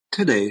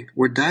Today,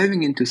 we're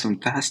diving into some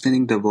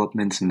fascinating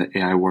developments in the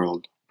AI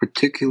world,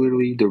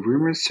 particularly the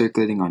rumors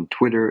circulating on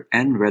Twitter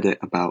and Reddit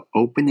about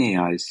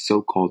OpenAI's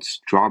so-called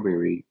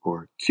Strawberry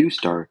or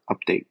Q-Star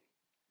update.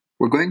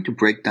 We're going to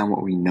break down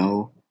what we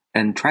know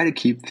and try to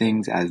keep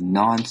things as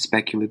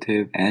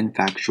non-speculative and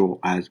factual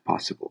as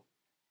possible.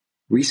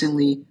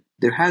 Recently,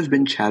 there has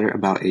been chatter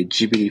about a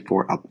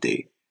GPT-4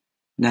 update.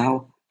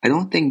 Now, I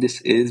don't think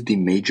this is the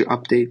major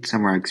update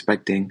some are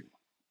expecting,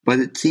 but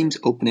it seems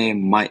OpenAI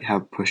might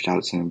have pushed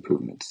out some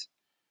improvements.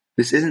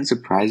 This isn't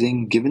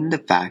surprising given the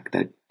fact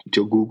that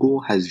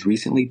Google has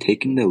recently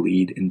taken the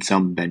lead in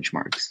some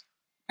benchmarks,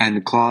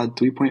 and Claude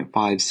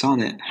 3.5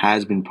 Sonnet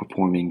has been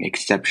performing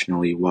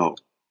exceptionally well.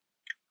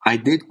 I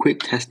did quick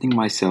testing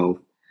myself,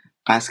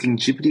 asking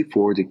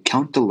GPT-4 to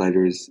count the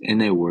letters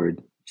in a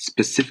word,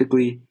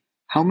 specifically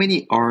how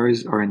many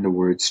R's are in the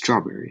word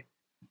strawberry.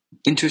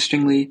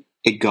 Interestingly,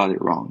 it got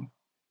it wrong.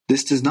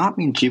 This does not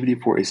mean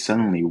GPT-4 is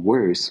suddenly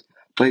worse,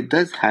 but it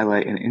does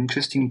highlight an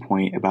interesting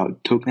point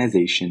about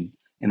tokenization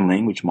in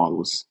language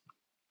models.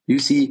 You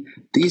see,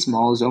 these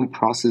models don't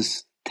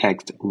process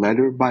text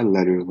letter by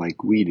letter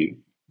like we do.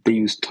 They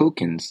use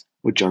tokens,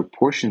 which are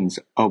portions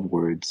of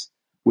words,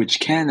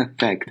 which can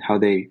affect how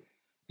they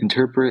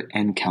interpret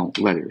and count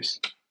letters.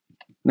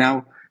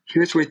 Now,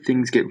 here's where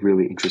things get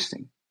really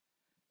interesting.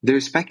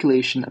 There's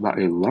speculation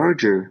about a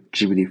larger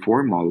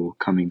GPT-4 model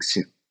coming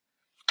soon.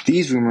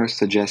 These rumors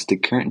suggest the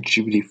current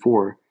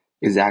GPT-4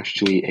 is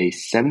actually a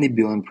 70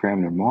 billion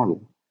parameter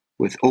model,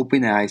 with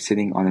OpenAI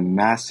sitting on a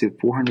massive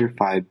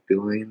 405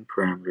 billion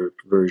parameter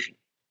version.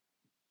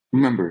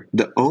 Remember,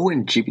 the O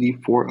in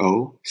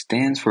GPT4o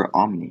stands for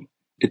Omni.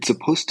 It's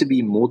supposed to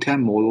be a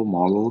multimodal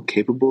model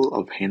capable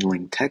of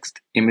handling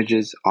text,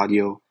 images,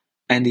 audio,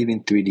 and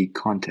even 3D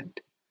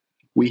content.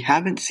 We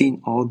haven't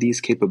seen all these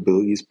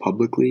capabilities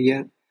publicly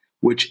yet,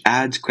 which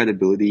adds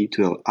credibility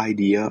to the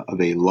idea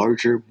of a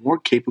larger, more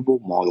capable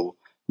model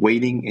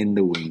waiting in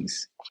the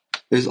wings.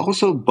 There's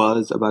also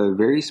buzz about a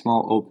very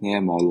small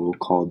OpenAI model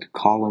called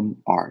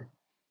Column R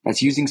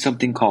that's using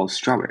something called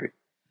Strawberry.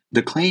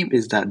 The claim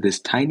is that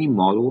this tiny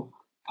model,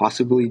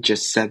 possibly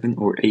just 7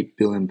 or 8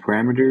 billion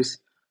parameters,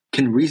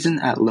 can reason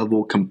at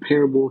level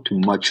comparable to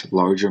much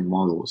larger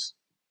models.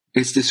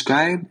 It's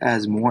described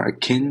as more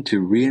akin to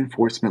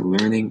reinforcement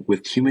learning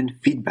with human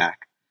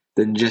feedback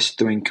than just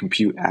throwing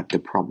compute at the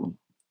problem.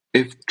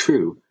 If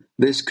true,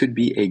 this could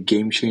be a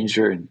game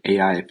changer in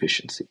AI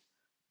efficiency.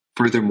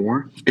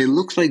 Furthermore, it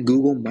looks like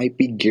Google might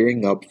be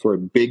gearing up for a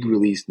big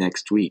release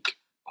next week,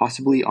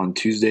 possibly on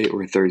Tuesday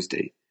or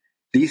Thursday.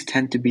 These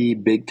tend to be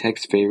big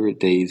tech's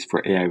favorite days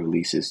for AI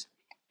releases.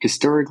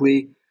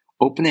 Historically,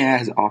 OpenAI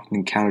has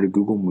often countered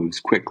Google moves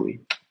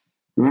quickly.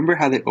 Remember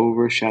how they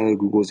overshadowed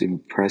Google's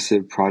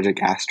impressive Project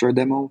Astra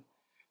demo?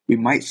 We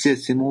might see a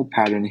similar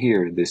pattern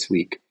here this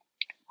week.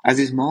 As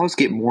these models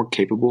get more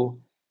capable,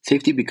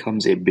 safety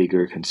becomes a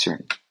bigger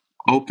concern.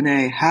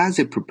 OpenAI has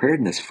a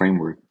preparedness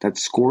framework that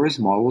scores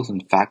models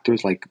on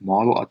factors like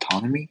model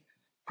autonomy,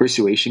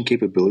 persuasion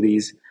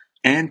capabilities,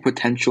 and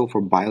potential for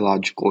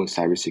biological or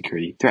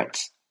cybersecurity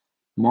threats.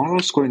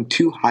 Models scoring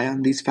too high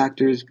on these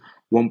factors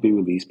won't be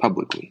released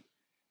publicly.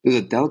 There's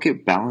a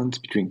delicate balance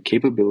between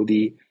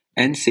capability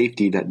and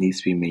safety that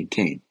needs to be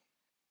maintained.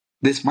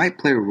 This might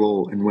play a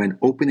role in when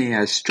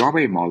OpenAI's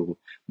Strawberry model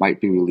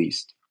might be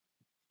released.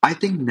 I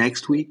think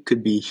next week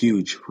could be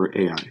huge for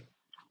AI.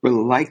 We're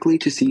likely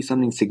to see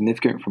something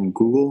significant from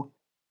Google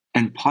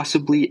and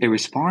possibly a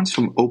response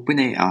from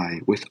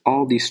OpenAI with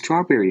all the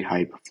Strawberry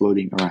hype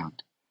floating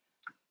around.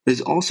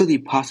 There's also the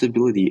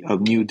possibility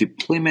of new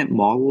deployment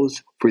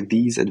models for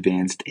these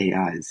advanced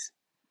AIs.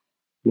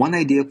 One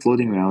idea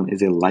floating around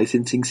is a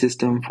licensing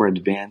system for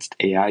advanced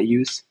AI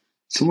use,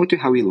 similar to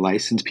how we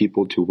license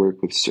people to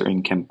work with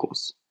certain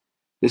chemicals.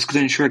 This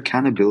could ensure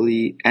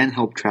accountability and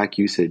help track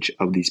usage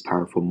of these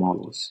powerful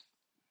models.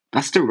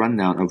 That's the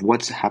rundown of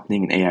what's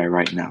happening in AI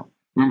right now.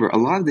 Remember, a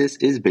lot of this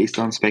is based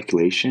on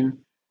speculation,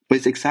 but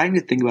it's exciting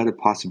to think about the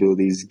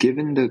possibilities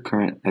given the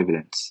current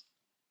evidence.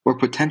 We're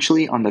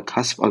potentially on the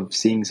cusp of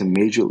seeing some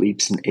major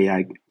leaps in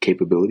AI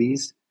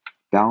capabilities,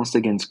 balanced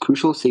against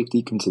crucial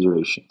safety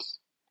considerations.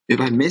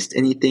 If I missed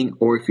anything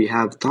or if you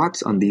have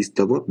thoughts on these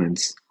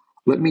developments,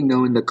 let me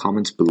know in the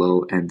comments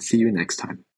below and see you next time.